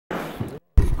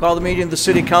Call the meeting of the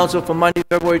City Council for Monday,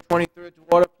 February 23rd to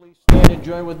order. Please stand and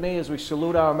join with me as we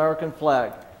salute our American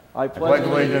flag. I pledge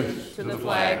allegiance to the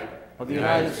flag of the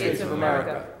United States of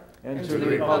America and to the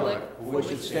republic for which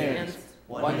it stands,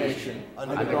 one nation,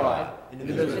 under God,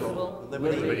 indivisible, with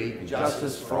liberty and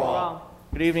justice for all.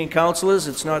 Good evening, councilors.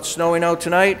 It's not snowing out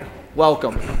tonight.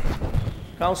 Welcome.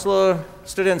 Councilor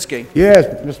Studinsky. Yes,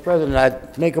 Mr. President,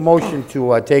 I'd make a motion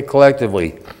to take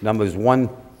collectively numbers 1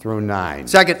 through 9.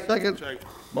 Second.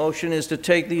 Motion is to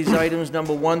take these items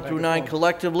number 1 through 9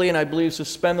 collectively, and I believe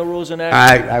suspend the rules and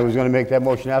act. I was going to make that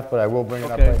motion after, but I will bring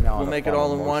it up Okay, right now. we'll make it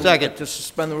all in one. Second. To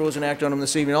suspend the rules and act on them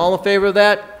this evening. All in favor of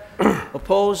that?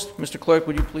 Opposed? Mr. Clerk,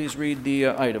 would you please read the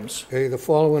items? Okay, the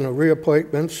following are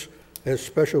reappointments as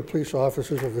special police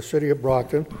officers of the City of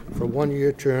Brockton for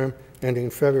one-year term ending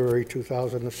February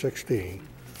 2016.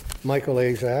 Michael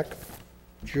Azak,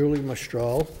 Julie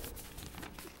Mistral,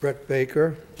 Brett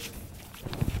Baker,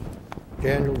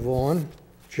 Daniel Vaughn,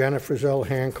 Jennifer Zell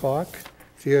Hancock,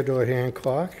 Theodore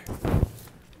Hancock,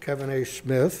 Kevin A.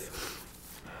 Smith,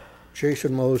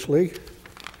 Jason Mosley,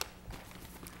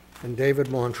 and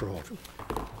David Montrose.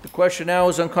 The question now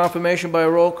is on confirmation by a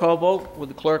roll call vote. Would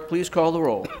the clerk please call the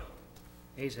roll?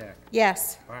 Azak.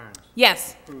 Yes. Barnes.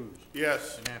 Yes. Cruz.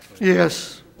 Yes. Annapolis.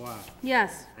 Yes. Dubois.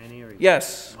 Yes. Ioneary.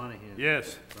 Yes. Monahan.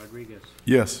 Yes. Rodriguez.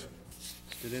 Yes.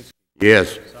 Studinsky.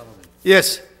 Yes. Sullivan.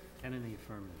 Yes. 10 in the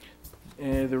affirmative.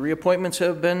 The reappointments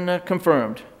have been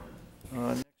confirmed. Next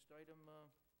item.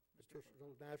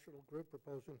 National Grid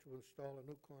proposing to install a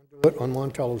new conduit on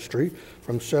Montello Street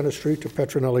from Center Street to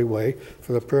Petronelli Way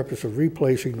for the purpose of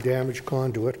replacing damaged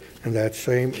conduit in that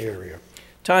same area.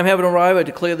 Time having arrived, I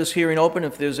declare this hearing open.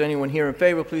 If there's anyone here in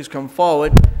favor, please come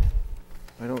forward.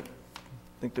 I don't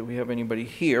think that we have anybody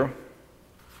here.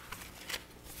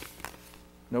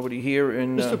 Nobody here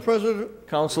in... Mr. President,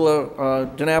 Councilor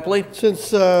DiNapoli?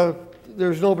 since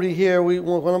there's nobody here,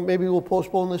 maybe we'll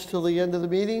postpone this till the end of the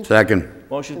meeting? Second.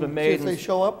 Motion's been See made. if they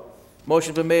show up?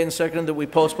 Motion's been made and seconded that we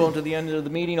postpone to the end of the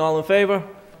meeting. All in favor?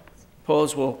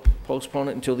 Opposed? We'll postpone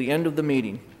it until the end of the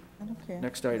meeting.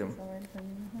 Next item.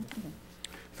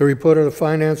 The report of the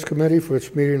Finance Committee for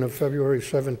its meeting of February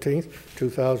 17th,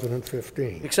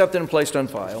 2015. Accepted and placed on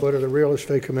file. Report of the Real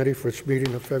Estate Committee for its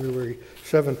meeting of February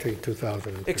 17th,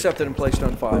 2015. Accepted and placed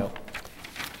on file.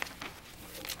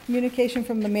 Communication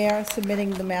from the mayor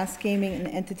submitting the Mass Gaming and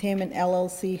Entertainment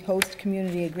LLC host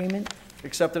community agreement.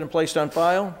 Accepted and placed on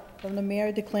file. From the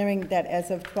mayor declaring that as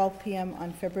of 12 p.m.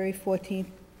 on February 14th,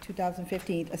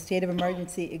 2015, a state of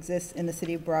emergency exists in the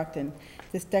city of Brockton.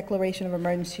 This declaration of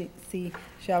emergency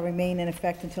shall remain in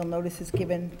effect until notice is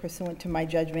given pursuant to my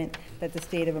judgment that the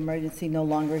state of emergency no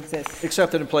longer exists.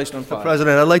 Accepted and placed on file. Mr.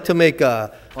 President, I'd like to make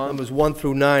numbers 1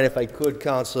 through 9, if I could,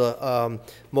 Councilor.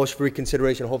 Motion for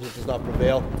reconsideration. Hope it does not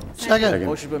prevail. Second.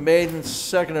 Motion's been made and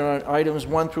seconded on items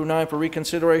 1 through 9 for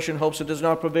reconsideration. Hopes it does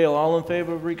not prevail. All in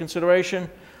favor of reconsideration?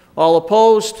 All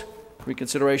opposed?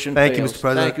 Reconsideration fails. Thank you, Mr.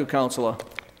 President. Thank you, Councilor.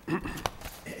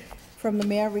 From the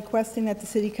mayor requesting that the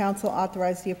city council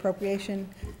authorize the appropriation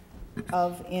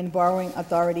of and borrowing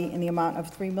authority in the amount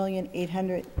of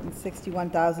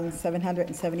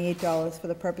 $3,861,778 for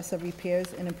the purpose of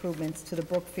repairs and improvements to the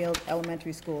Brookfield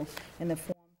Elementary School in the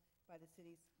form by the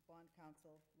city's bond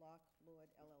council, Locke Lord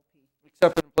LLP.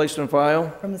 Accepted and placed on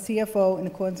file. From the CFO, in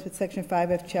accordance with Section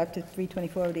 5F, Chapter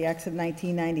 324 of the Acts of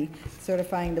 1990,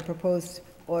 certifying the proposed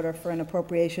order for an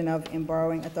appropriation of and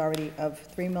borrowing authority of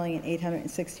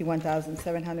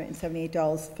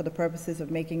 $3,861,778 for the purposes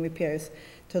of making repairs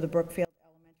to the Brookfield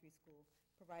Elementary School,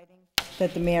 providing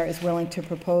that the mayor is willing to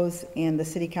propose and the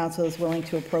city council is willing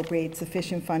to appropriate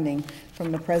sufficient funding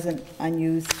from the present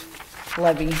unused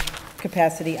levy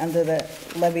capacity under the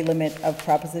levy limit of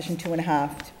Proposition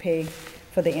 2.5 to pay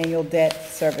for the annual debt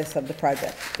service of the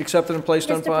project. Accepted and placed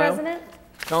on Mr. file. President?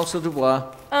 Councilor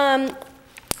Dubois.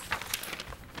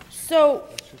 So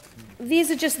these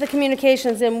are just the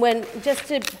communications, and when,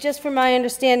 just for my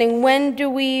understanding, when do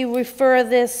we refer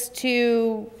this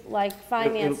to, like,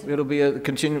 finance? It'll be a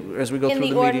continue as we go through the meeting.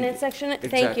 In the ordinance section?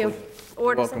 Thank you. Exactly.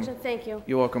 Ordinance Welcome. section, thank you.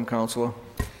 You're welcome, Councilor.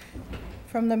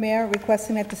 From the mayor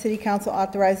requesting that the city council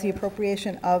authorize the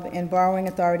appropriation of and borrowing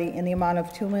authority in the amount of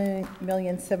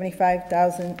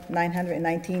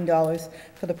 $2,075,919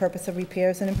 for the purpose of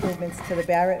repairs and improvements to the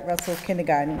Barrett Russell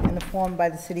Kindergarten in the form by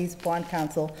the city's bond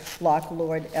council, Locke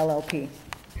Lord LLP.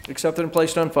 Accepted and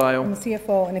placed on From file. the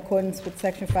CFO, in accordance with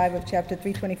Section 5 of Chapter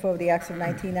 324 of the Acts of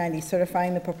 1990,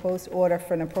 certifying the proposed order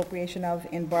for an appropriation of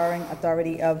and borrowing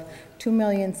authority of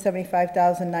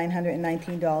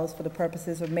 $2,075,919 for the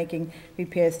purposes of making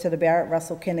repairs to the Barrett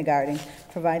Russell Kindergarten,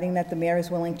 providing that the mayor is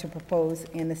willing to propose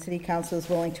and the city council is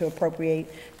willing to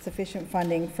appropriate sufficient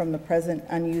funding from the present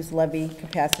unused levy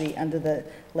capacity under the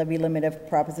levy limit of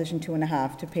Proposition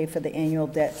 2.5 to pay for the annual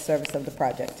debt service of the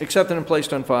project. Accepted and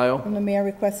placed on file. From the mayor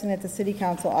requesting that the city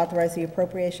council authorize the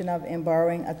appropriation of and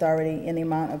borrowing authority in the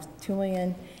amount of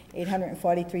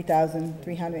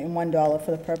 $2,843,301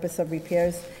 for the purpose of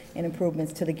repairs and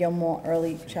improvements to the Gilmore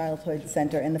Early Childhood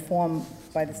Center in the form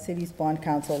by the city's bond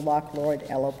council, Lock Lord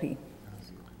LLP.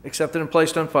 Accepted and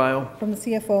placed on file. From the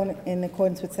CFO, in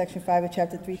accordance with Section 5 of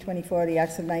Chapter 324 of the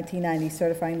Acts of 1990,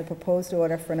 certifying the proposed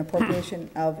order for an appropriation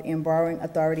of and borrowing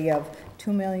authority of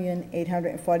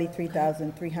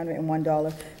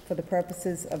 $2,843,301 for the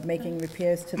purposes of making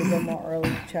repairs to the Gilmore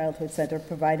Early Childhood Center,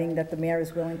 providing that the mayor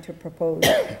is willing to propose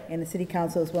and the city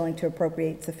council is willing to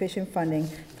appropriate sufficient funding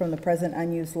from the present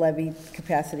unused levy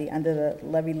capacity under the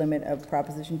levy limit of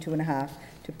Proposition 2.5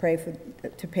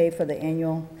 to pay for the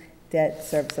annual debt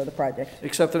service of the project.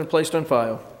 Accepted and placed on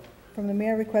file. From the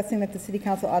mayor requesting that the city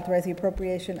council authorize the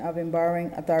appropriation of and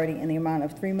borrowing authority in the amount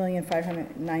of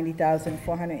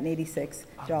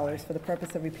 $3,590,486 for the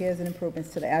purpose of repairs and improvements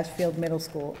to the Ashfield Middle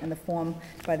School in the form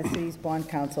by the city's bond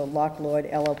council, Lock Lord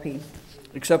LLP.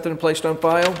 Accepted and placed on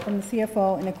file. From the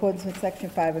CFO, in accordance with Section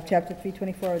 5 of Chapter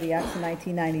 324 of the Acts of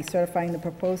 1990, certifying the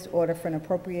proposed order for an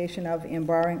appropriation of and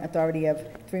borrowing authority of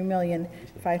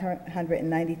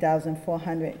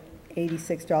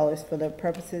 $3,590,486 for the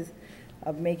purposes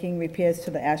of making repairs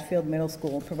to the Ashfield Middle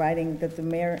School, providing that the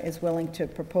mayor is willing to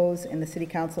propose and the city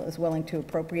council is willing to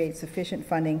appropriate sufficient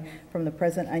funding from the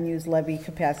present unused levy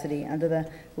capacity under the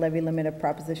levy limit of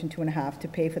Proposition 2.5 to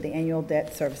pay for the annual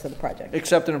debt service of the project.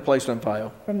 Accepted and placed on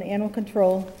file. From the Animal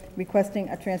Control, requesting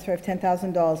a transfer of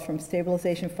 $10,000 from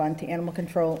stabilization fund to animal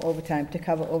control overtime to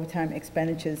cover overtime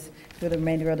expenditures through the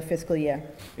remainder of the fiscal year.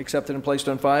 Accepted and placed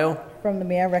on file. From the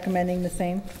mayor, recommending the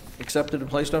same. Accepted and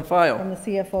placed on file. From the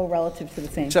CFO, relative to the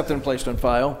same. Accepted and placed on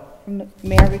file. From the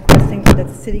mayor, requesting that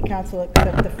the city council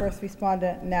accept the first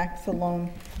responder NACSA loan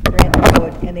grant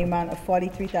award in the amount of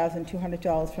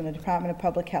 $43,200 from the Department of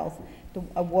Public Health. The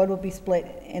award will be split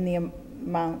in the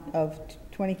amount of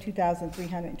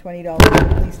 $22,320 for the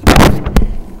police department.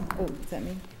 Oh, does that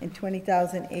mean? And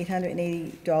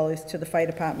 $20,880 to the fire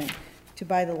department to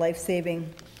buy the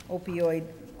life-saving opioid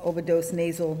overdose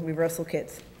nasal reversal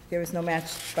kits. There is no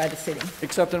match by the city.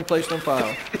 Accepted and placed on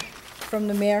file. From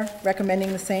the mayor,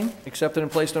 recommending the same. Accepted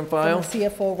and placed on From file. the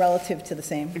CFO, relative to the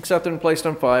same. Accepted and placed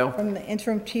on file. From the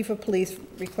interim chief of police,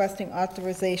 requesting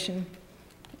authorizing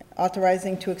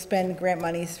to expend grant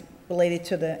monies related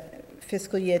to the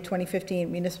fiscal year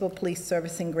 2015 municipal police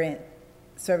services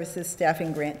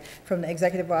staffing grant from the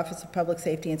Executive Office of Public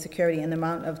Safety and Security in the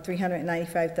amount of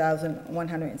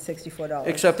 $395,164.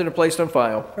 Accepted and placed on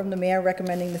file. From the mayor,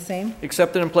 recommending the same.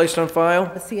 Accepted and placed on file.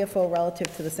 The CFO,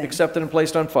 relative to the same. Accepted and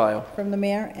placed on file. From the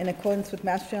mayor, in accordance with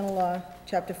Mass General Law,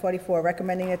 Chapter 44,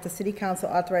 recommending that the city council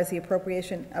authorize the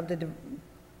appropriation of the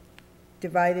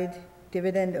divided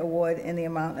dividend award in the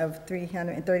amount of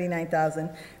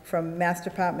 $339,000 from Mass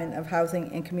Department of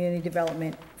Housing and Community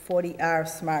Development 40R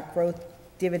Smart Growth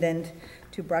Dividend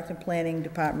to Brockton Planning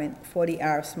Department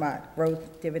 40R Smart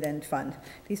Growth Dividend Fund.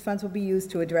 These funds will be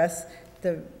used to address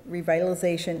the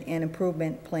revitalization and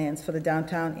improvement plans for the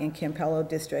downtown and Campello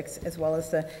districts, as well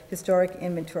as the historic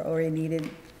inventory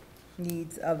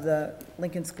needs of the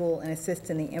Lincoln School and assist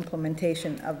in the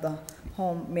implementation of the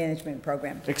home management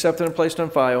program. Accepted and placed on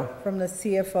file. From the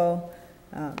CFO,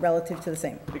 relative to the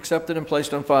same. Accepted and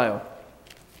placed on file.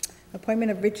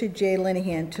 Appointment of Richard J.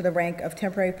 Linehan to the rank of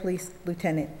temporary police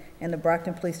lieutenant in the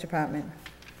Brockton Police Department.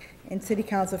 In City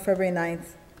Council, February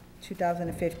 9th,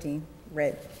 2015,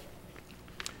 read.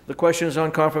 The question is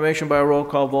on confirmation by a roll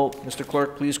call vote. Mr.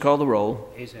 Clerk, please call the roll.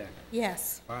 Azak.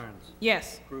 Yes. Barnes.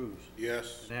 Yes. Cruz.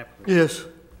 Yes. Knapper. Yes.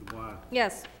 Dubois.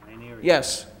 Yes. Ioneary.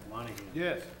 Yes. Monahan.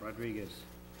 Yes. Rodriguez.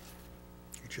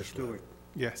 Just Stewart.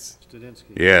 Yes.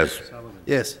 Studinsky. Yes. Sullivan.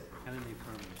 Yes. Kennedy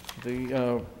affirmative. The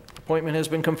appointment has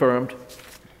been confirmed.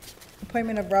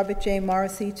 Appointment of Robert J.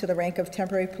 Morrissey to the rank of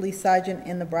temporary police sergeant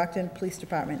in the Brockton Police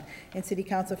Department. In City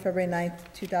Council, February 9th,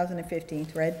 2015,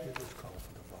 read.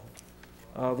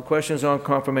 The question is on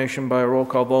confirmation by a roll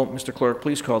call vote. Mr. Clerk,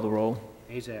 please call the roll.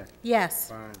 Azak. Yes.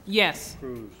 Barnes. Yes.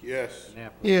 Cruz. Yes.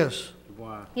 Knapper. Yes.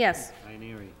 Dubois. Yes.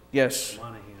 Ioneary. Yes.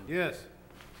 Monahan. Yes.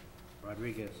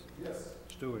 Rodriguez. Yes.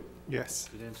 Stewart. Yes.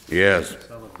 Studinsky. Yes.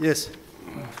 Sullivan. Yes.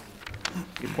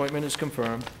 The appointment is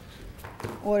confirmed.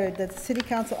 Ordered that the City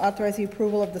Council authorize the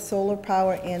approval of the solar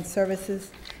power and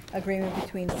services agreement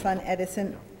between Sun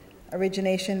Edison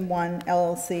Origination One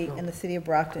LLC and the City of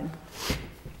Brockton.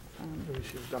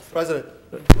 President,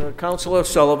 Councilor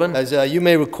Sullivan. as you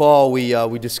may recall,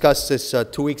 we discussed this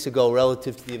 2 weeks ago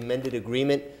relative to the amended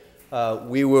agreement.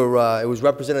 It was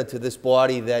represented to this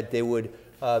body that they would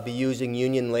be using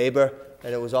union labor,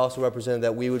 and it was also represented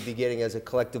that we would be getting as a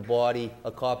collective body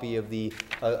a copy of the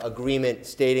agreement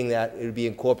stating that it would be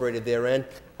incorporated therein.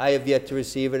 I have yet to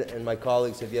receive it, and my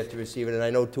colleagues have yet to receive it, and I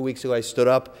know 2 weeks ago I stood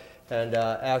up and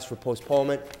asked for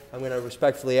postponement. I'm going to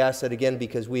respectfully ask that again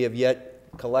because we have yet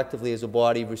collectively as a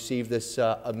body received this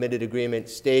amended agreement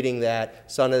stating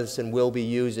that Sun Edison will be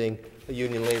using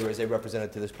union labor as they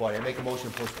represented to this body. I make a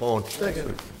motion to postpone.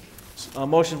 Second.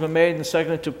 Motion's been made and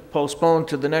seconded to postpone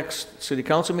to the next city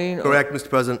council meeting. Correct, Mr.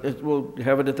 President. We'll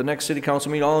have it at the next city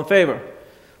council meeting. All in favor?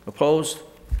 Opposed?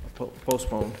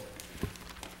 Postponed.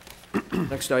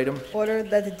 Next item. Order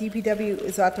that the DPW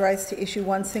is authorized to issue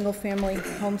one single-family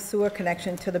home sewer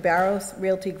connection to the Barrows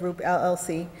Realty Group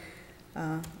LLC,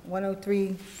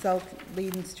 103 South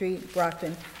Leiden Street,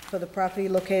 Brockton, for the property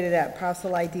located at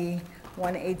parcel ID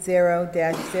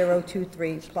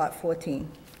 180-023, plot 14.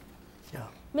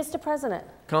 Mr. President.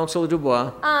 Councilor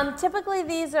Dubois. Typically,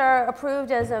 these are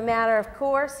approved as a matter of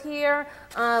course here,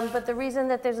 but the reason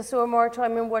that there's a sewer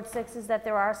moratorium in Ward 6 is that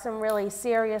there are some really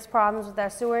serious problems with our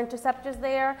sewer interceptors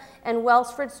there, and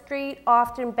Wellsford Street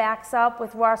often backs up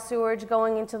with raw sewage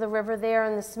going into the river there,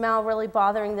 and the smell really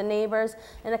bothering the neighbors,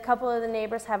 and a couple of the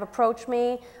neighbors have approached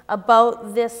me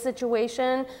about this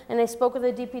situation, and I spoke with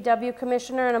the DPW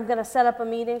commissioner, and I'm going to set up a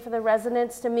meeting for the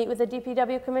residents to meet with the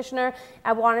DPW commissioner.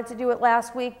 I wanted to do it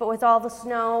last week, but with all the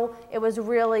snow, it was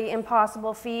really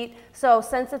impossible feat. So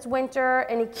since it's winter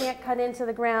and he can't cut into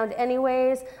the ground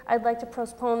anyways, I'd like to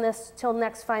postpone this till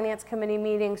next finance committee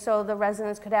meeting so the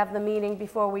residents could have the meeting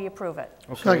before we approve it.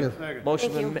 Second.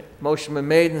 Motion been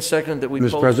made and seconded that we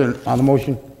Mr. President, on the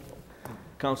motion,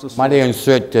 Councilor might I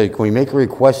insert, can we make a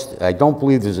request? I don't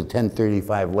believe there's a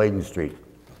 1035 Layden Street.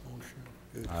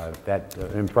 That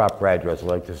improper address, I'd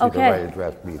like to see the Okay. right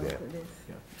address be there.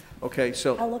 Okay,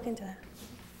 so I'll look into that.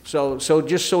 So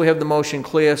just so we have the motion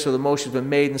clear, so the motion's been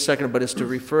made and seconded, but it's to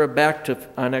refer back to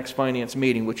our next finance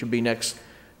meeting, which would be next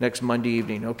Monday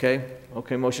evening, okay?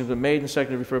 Okay, motion's been made and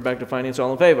seconded to refer back to finance.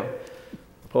 All in favor?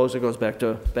 Opposed? It goes back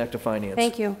to finance.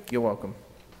 Thank you. You're welcome.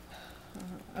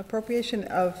 Appropriation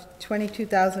of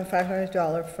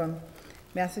 $22,500 from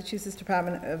Massachusetts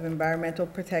Department of Environmental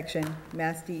Protection,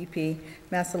 Mass DEP,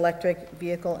 Mass Electric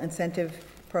Vehicle Incentive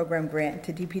Program Grant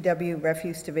to DPW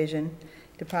Refuse Division,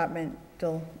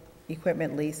 Departmental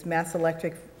Equipment Lease, Mass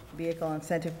Electric Vehicle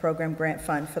Incentive Program Grant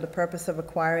Fund for the purpose of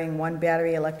acquiring one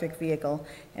battery electric vehicle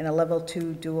and a level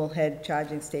 2 dual head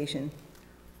charging station.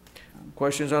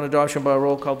 Questions on adoption by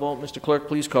roll call vote? Mr. Clerk,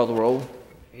 please call the roll.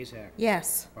 Azak.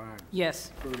 Yes. Barnes.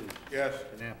 Yes. Fruity. Yes.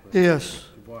 Knappman. Yes.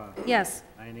 Dubois. Yes.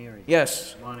 Ioneary.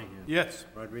 Yes. Monahan. Yes.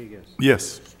 Rodriguez.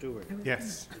 Yes. Stewart.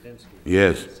 Yes. Kudensky.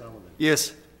 Yes. Sullivan.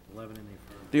 Yes. 11 in the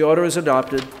affirmative. The order is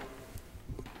adopted.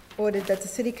 Ordered that the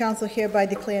City Council hereby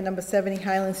declare number 70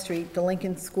 Highland Street, the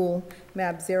Lincoln School,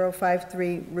 map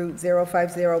 053, route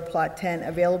 050, plot 10,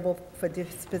 available for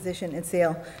disposition and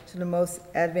sale to the most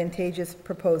advantageous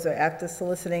proposer after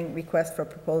soliciting requests for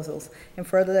proposals. And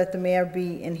further, that the mayor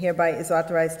be and hereby is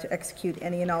authorized to execute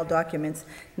any and all documents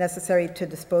necessary to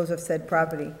dispose of said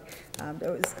property.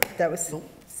 That was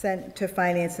sent to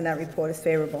finance, and that report is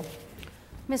favorable.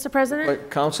 Mr. President?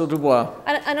 Councilor Dubois.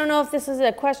 I don't know if this is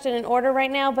a question in order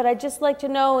right now, but I'd just like to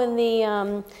know in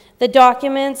the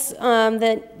documents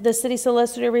that the city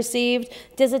solicitor received,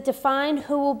 does it define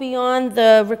who will be on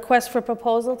the request for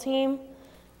proposal team?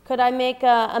 Could I make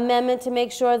an amendment to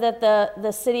make sure that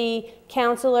the city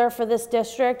councilor for this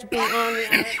district be on the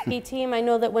RFP team? I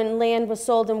know that when land was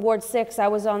sold in Ward 6, I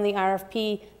was on the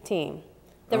RFP team.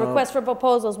 The request for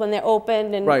proposals when they're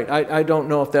opened and... Right, I don't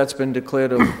know if that's been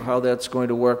declared of how that's going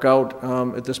to work out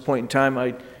at this point in time.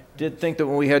 I did think that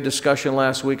when we had discussion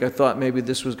last week, I thought maybe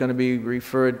this was going to be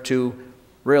referred to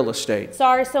real estate.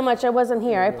 Sorry so much, I wasn't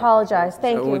here, I apologize,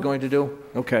 thank Is that what we're you. going to do?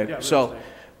 Okay, so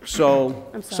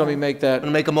somebody make that. I'm going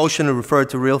to make a motion to refer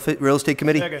it to Real Estate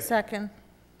Committee. Second.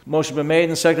 Motion been made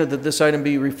and seconded that this item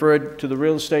be referred to the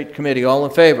Real Estate Committee. All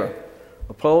in favor?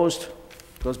 Opposed?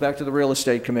 Goes back to the Real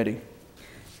Estate Committee.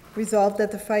 Resolved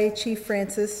that the Fire Chief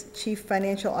Francis, Chief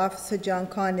Financial Officer John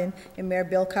Condon, and Mayor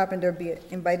Bill Carpenter be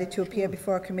invited to appear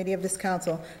before a committee of this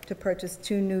council to purchase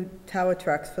 2 new tower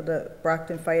trucks for the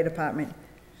Brockton Fire Department.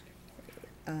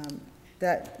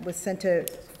 That was sent to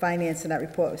finance, and that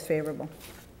report was favorable.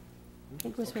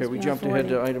 Okay, we jumped ahead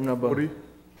to item number...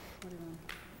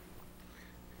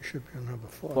 should be on number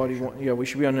 40. 41, yeah, we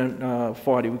should be on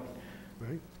 40, Right?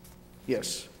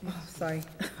 yes. Oh, sorry.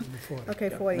 Number 40. Okay,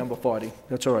 Yeah, 40, Number 40,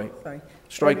 that's all right. sorry.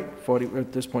 Strike 40,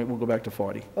 at this point, we'll go back to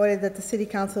 40. Order that the city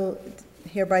council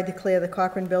hereby declare the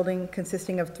Cochran Building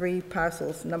consisting of 3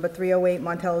 parcels, number 308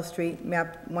 Montello Street,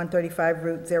 map 135,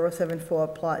 route 074,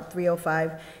 plot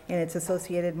 305, and its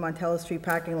associated Montello Street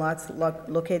parking lots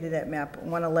located at map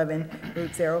 111,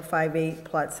 route 058,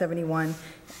 plot 71,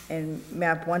 and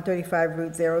map 135,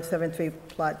 route 073,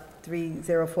 plot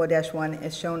 304-1,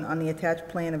 as shown on the attached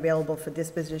plan available for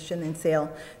disposition and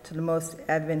sale to the most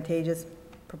advantageous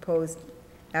proposed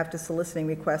after soliciting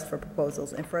requests for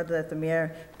proposals, and further that the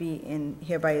mayor be and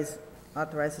hereby is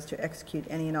authorizes to execute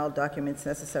any and all documents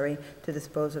necessary to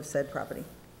dispose of said property.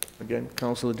 Again,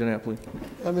 Councilor DiNapoli.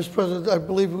 Mr. President, I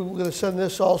believe we're going to send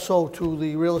this also to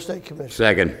the Real Estate Commission.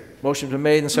 Second. Motion's been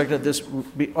made and seconded this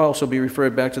also be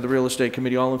referred back to the Real Estate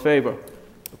Committee. All in favor?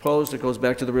 Opposed? It goes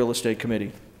back to the Real Estate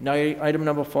Committee. Now, item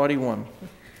number 41.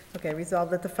 Okay,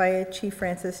 resolved that the Fire Chief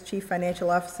Francis, Chief Financial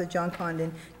Officer John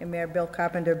Condon, and Mayor Bill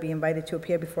Carpenter be invited to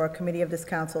appear before a committee of this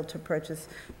council to purchase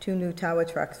 2 new tower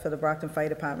trucks for the Brockton Fire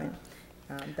Department.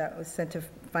 That was sent to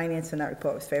Finance, and that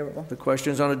report was favorable. The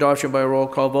question is on adoption by a roll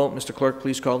call vote. Mr. Clerk,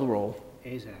 please call the roll.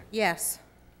 Azak. Yes.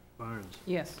 Barnes.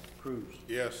 Yes. Cruz.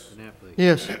 Yes. DiNapoli.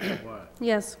 Yes. Watt.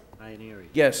 Yes. Ioneary.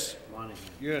 Yes. Monahan.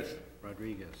 Yes.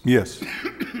 Rodriguez. Yes.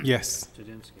 Yes.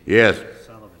 Zadinsky. Yes.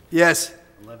 Sullivan. Yes.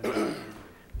 11.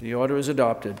 The order is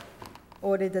adopted.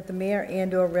 Ordered that the mayor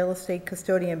and/or real estate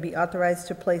custodian be authorized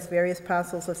to place various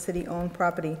parcels of city-owned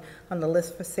property on the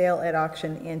list for sale at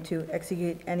auction and to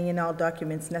execute any and all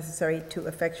documents necessary to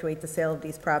effectuate the sale of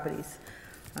these properties.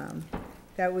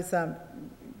 That was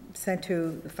sent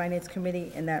to the Finance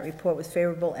Committee, and that report was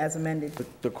favorable as amended.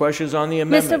 The question is on the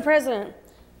amendment. Mr. President,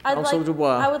 Councilor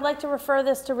Dubois. I would like to refer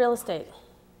this to real estate.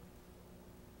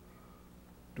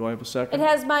 Do I have a It second?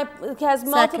 has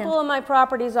multiple of my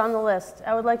properties on the list.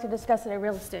 I would like to discuss it at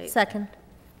real estate. Second.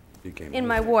 In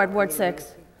my ward, Ward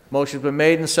 6. Motion's been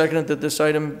made and seconded that this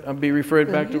item be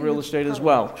referred back to real estate as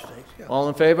well. All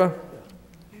in favor?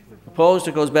 Opposed?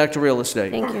 It goes back to real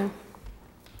estate. Thank you.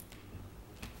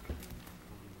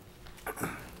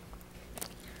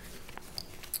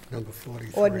 Number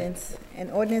 43. Ordinance,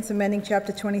 an ordinance amending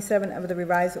Chapter 27 of the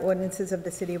revised ordinances of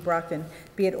the City of Brockton.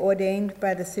 Be it ordained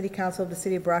by the City Council of the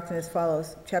City of Brockton as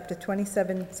follows. Chapter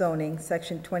 27 zoning,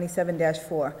 Section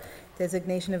 27-4.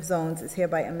 Designation of zones is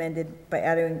hereby amended by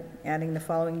adding the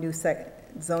following new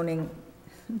zoning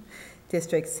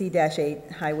district,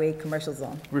 C-8, Highway Commercial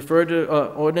Zone. Refer to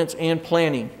ordinance and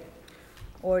planning.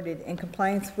 Ordered, in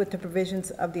compliance with the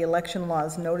provisions of the election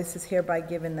laws, notice is hereby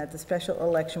given that the special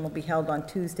election will be held on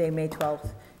Tuesday, May 12th,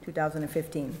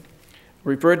 2015.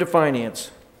 Refer to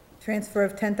finance. Transfer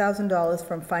of $10,000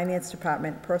 from Finance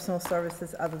Department Personal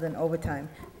Services other than overtime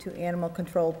to Animal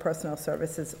Control Personal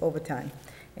Services overtime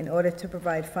in order to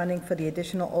provide funding for the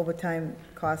additional overtime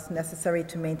costs necessary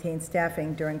to maintain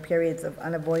staffing during periods of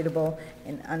unavoidable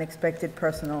and unexpected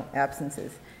personal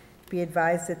absences. Be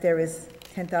advised that there is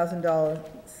 $10,000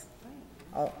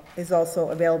 is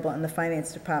also available in the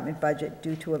Finance Department budget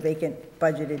due to a vacant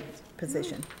budgeted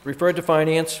position. Refer to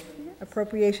finance.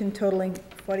 Appropriation totaling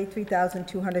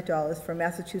 $43,200 for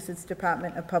Massachusetts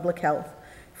Department of Public Health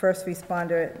First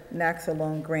Responder NAXA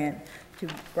Loan Grant to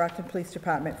Brockton Police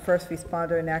Department First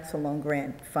Responder NAXA Loan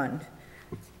Grant Fund,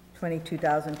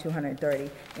 $22,230,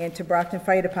 and to Brockton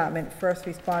Fire Department First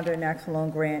Responder NAXA Loan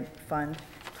Grant Fund,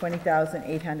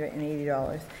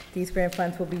 $20,880. These grant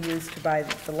funds will be used to buy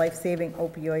the life-saving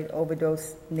opioid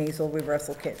overdose nasal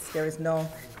reversal kits. There is no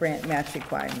grant match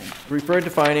requirement. Refer to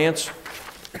finance.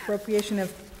 Appropriation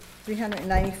of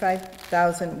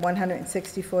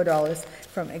 $395,164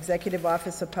 from Executive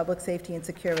Office of Public Safety and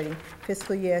Security,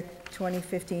 fiscal year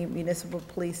 2015 Municipal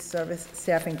Police Service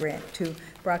Staffing Grant to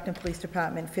Brockton Police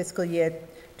Department, fiscal year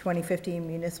 2015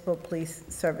 Municipal Police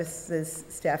Services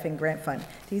Staffing Grant Fund.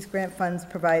 These grant funds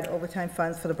provide overtime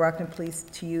funds for the Brockton Police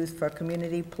to use for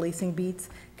community policing beats,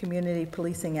 community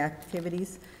policing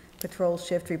activities, patrol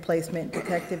shift replacement,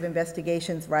 detective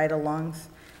investigations, ride-alongs,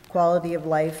 quality of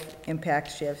life,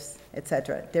 impact shifts,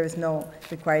 etc. There is no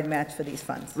required match for these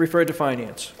funds. Refer to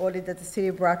finance. Ordered that the City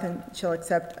of Brockton shall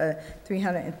accept a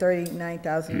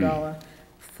 $339,000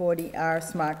 40R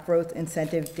Smart Growth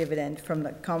Incentive dividend from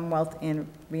the Commonwealth and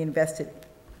reinvest it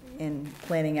in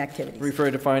planning activities.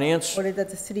 Refer to finance. Ordered that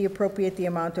the city appropriate the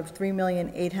amount of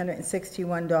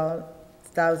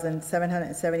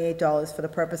 $3,861,778 for the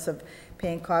purpose of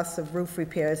paying costs of roof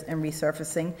repairs and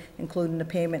resurfacing, including the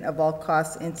payment of all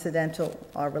costs incidental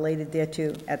or related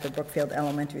thereto at the Brookfield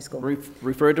Elementary School.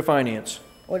 Refer to finance.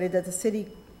 Ordered that the city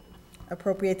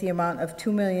appropriate the amount of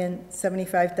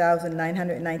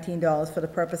 $2,075,919 for the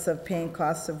purpose of paying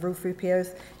costs of roof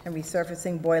repairs and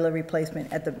resurfacing boiler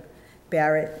replacement at the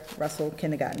Barrett Russell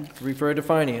Kindergarten. Refer to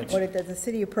Finance. Ordered that the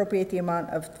city appropriate the amount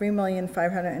of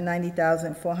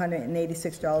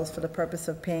 $3,590,486 for the purpose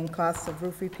of paying costs of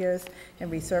roof repairs and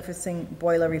resurfacing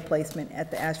boiler replacement at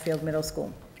the Ashfield Middle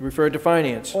School. Refer to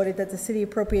Finance. Ordered that the city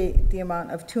appropriate the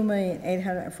amount of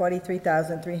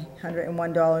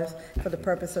 $2,843,301 for the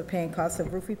purpose of paying costs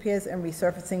of roof repairs and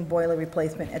resurfacing boiler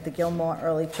replacement at the Gilmore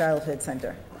Early Childhood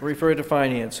Center. Refer to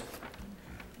Finance.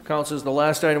 Councilors, the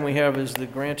last item we have is the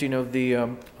granting of the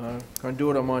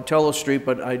conduit on Montello Street,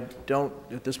 but I don't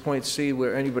at this point see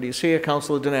where anybody is here.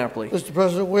 Councilor DiNapoli. Mr.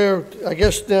 President, I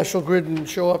guess National Grid didn't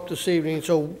show up this evening,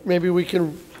 so maybe we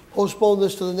can postpone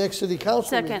this to the next city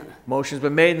council meeting. Second. Motion's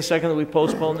been made and seconded that we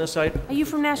postpone this item. Are you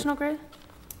from National Grid?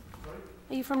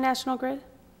 Are you from National Grid?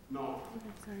 No.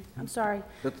 I'm sorry.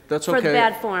 That's okay. For the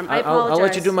bad form. I I'll let you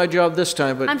apologize. do my job this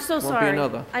time, but I'm so won't be sorry.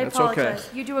 another. I That's okay. apologize.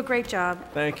 You do a great job.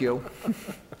 Thank you.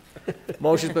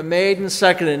 Motion's been made and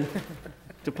seconded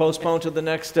to postpone to the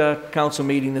next council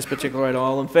meeting this particular item.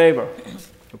 All in favor?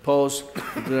 Opposed?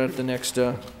 At the next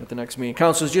meeting.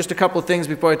 Councilors, just a couple of things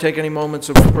before I take any moments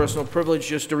of personal privilege.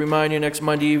 Just to remind you, next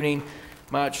Monday evening,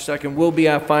 March 2nd, will be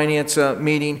our finance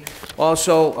meeting.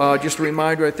 Also, just a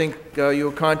reminder, I think you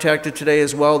were contacted today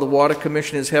as well. The Water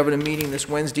Commission is having a meeting this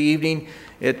Wednesday evening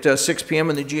at 6 p.m.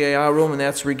 in the GAR room, and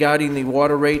that's regarding the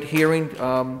water rate hearing.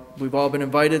 We've all been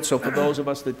invited, so for those of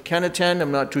us that can attend,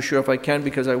 I'm not too sure if I can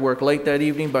because I work late that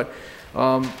evening, but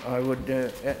I would,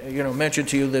 mention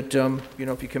to you that,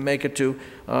 if you can make it to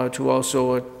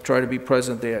also try to be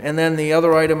present there. And then the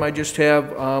other item I just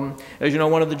have, as you know,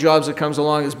 one of the jobs that comes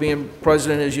along is being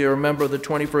president, as you're a member of the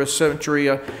 21st Century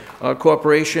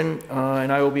Corporation,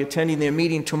 and I will be attending their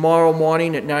meeting tomorrow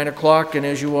morning at 9 o'clock, and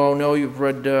as you all know, you've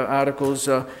read articles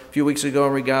a few weeks ago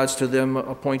in regards to them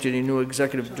appointing a new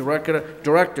executive director,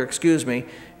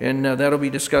 and that'll be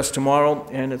discussed tomorrow,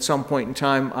 and at some point in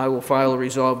time, I will file a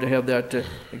resolve to have that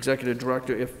executive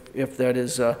director, if that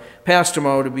is passed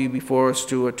tomorrow, to be before us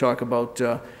to talk about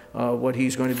what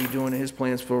he's going to be doing and his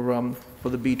plans for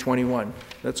the B-21.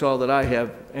 That's all that I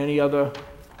have. Any other?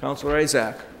 Councilor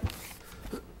Isaac.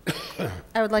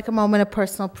 I would like a moment of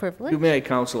personal privilege. You may,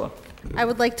 Councilor. I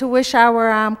would like to wish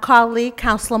our colleague,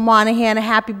 Councilor Monahan, a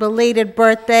happy belated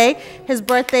birthday. His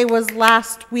birthday was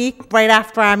last week, right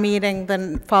after our meeting,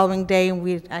 the following day, and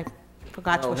I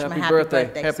forgot to wish him a happy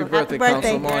birthday. Happy birthday,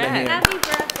 Councilor Monahan. Happy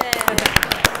birthday.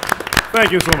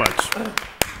 Thank you so much.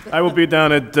 I will be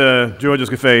down at George's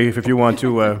Cafe if you want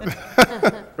to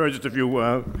purchase a few.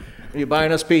 Are you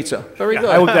buying us pizza? Very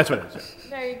good. That's what it is.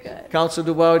 Very good. Councilor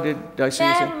Dubois, did I see you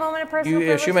May I say? have a moment of personal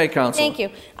privilege? Yes, you may, Councilor. Thank you.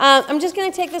 I'm just going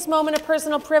to take this moment of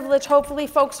personal privilege, hopefully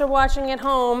folks are watching at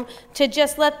home, to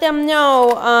just let them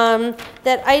know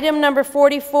that item number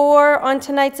 44 on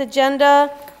tonight's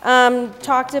agenda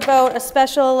talked about a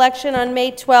special election on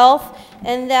May 12th,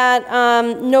 and that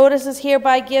notice is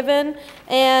hereby given,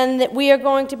 and that we are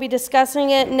going to be discussing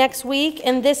it next week,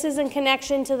 and this is in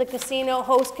connection to the casino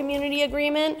host community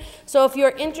agreement. So if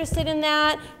you're interested in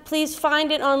that, please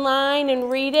find it online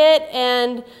and read it,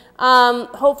 and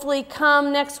hopefully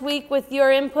come next week with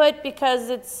your input, because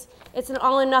it's an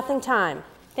all or nothing time.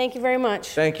 Thank you very much.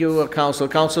 Thank you, Councilor.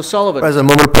 Councilor Sullivan.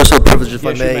 President, a moment of personal privilege, if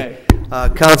I Yes, you may.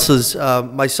 Councilors,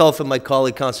 myself and my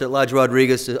colleague, Councilor at-large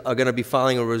Rodriguez, are going to be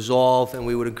filing a resolve, and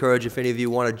we would encourage, if any of you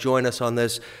want to join us on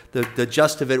this, the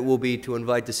gist of it will be to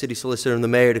invite the city solicitor and the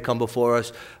mayor to come before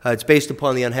us. It's based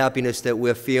upon the unhappiness that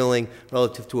we're feeling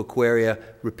relative to Aquaria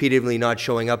repeatedly not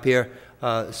showing up here.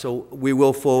 So we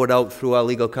will forward out through our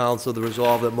legal counsel the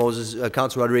resolve that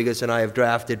Councilor Rodriguez and I have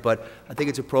drafted, but I think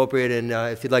it's appropriate, and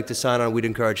if you'd like to sign on, we'd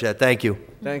encourage that. Thank you.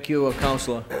 Thank you,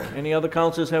 Councilor. Any other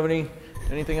councilors have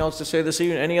anything else to say this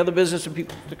evening? Any other business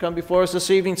to come before us this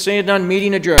evening? Seeing none,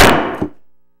 meeting adjourned.